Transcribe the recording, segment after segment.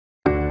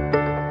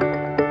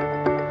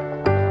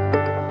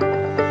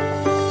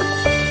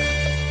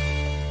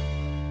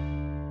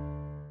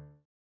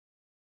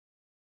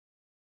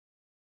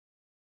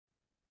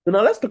So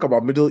now let's talk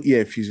about middle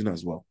ear effusion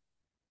as well.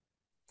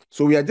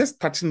 So we are just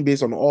touching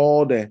base on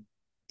all the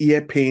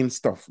ear pain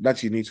stuff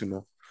that you need to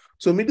know.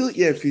 So middle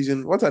ear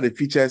effusion, what are the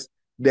features?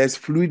 There's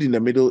fluid in the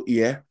middle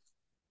ear.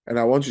 And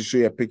I want to show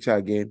you a picture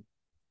again.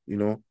 You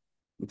know,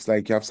 looks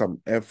like you have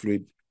some air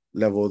fluid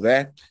level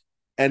there.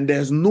 And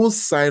there's no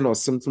sign or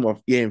symptom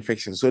of ear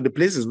infection. So the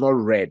place is not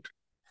red.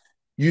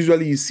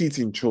 Usually you see it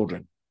in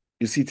children.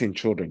 You see it in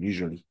children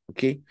usually,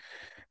 okay?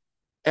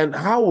 And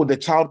how will the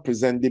child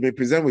present? They may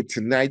present with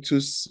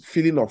tinnitus,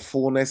 feeling of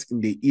fullness in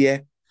the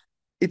ear.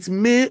 It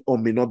may or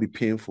may not be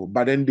painful,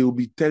 but then they will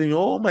be telling you,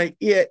 oh, my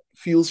ear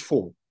feels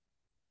full.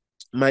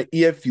 My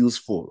ear feels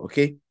full,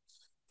 okay?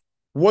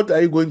 What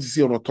are you going to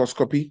see on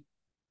otoscopy?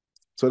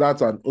 So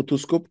that's an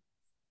otoscope.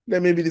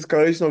 There may be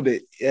discoloration of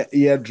the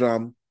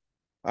eardrum.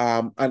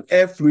 An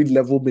air fluid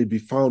level may be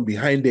found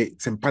behind the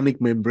tympanic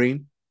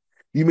membrane.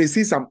 You may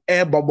see some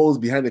air bubbles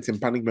behind the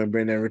tympanic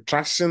membrane and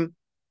retraction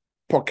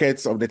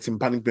pockets of the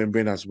tympanic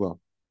membrane as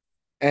well.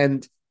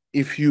 And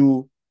if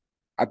you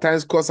at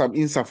times cause some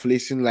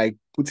insufflation, like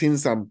putting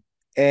some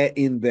air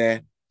in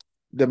there,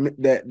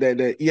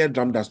 the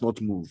eardrum does not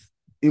move.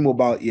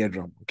 Immobile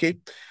eardrum, okay?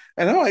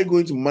 And how are you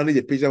going to manage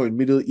a patient with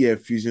middle ear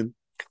effusion?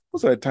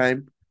 Most of the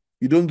time,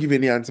 you don't give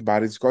any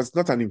antibiotics because it's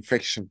not an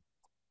infection.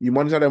 You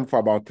monitor them for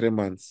about 3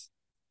 months.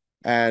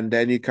 And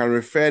then you can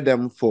refer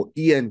them for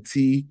ENT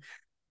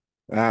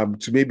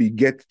to maybe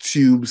get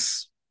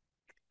tubes,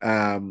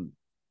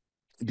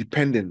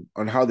 depending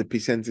on how the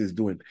patient is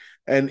doing.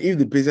 And if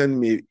the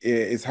patient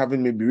is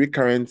having maybe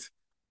recurrent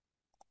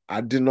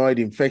adenoid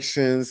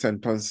infections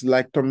and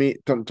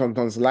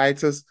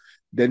tonsillitis,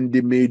 then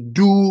they may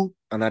do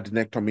an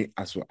adenectomy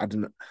as well,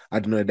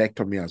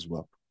 adenoidectomy as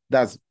well.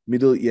 That's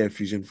middle ear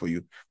effusion for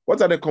you.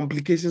 What are the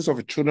complications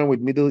of children with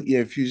middle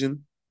ear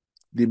effusion?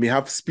 They may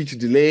have speech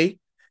delay.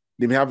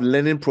 They may have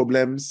learning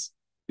problems.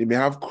 They may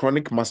have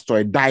chronic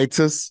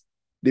mastoiditis.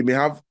 They may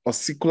have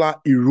ossicular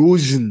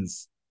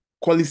erosions,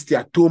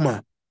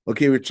 cholesteatoma,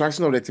 okay,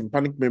 retraction of the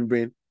tympanic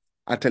membrane,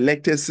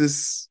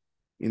 atelectasis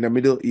in the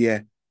middle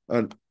ear,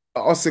 and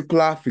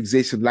ossicular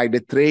fixation, like the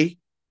three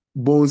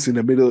bones in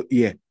the middle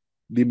ear.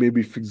 They may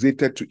be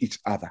fixated to each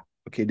other.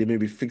 Okay, they may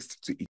be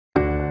fixed to each other.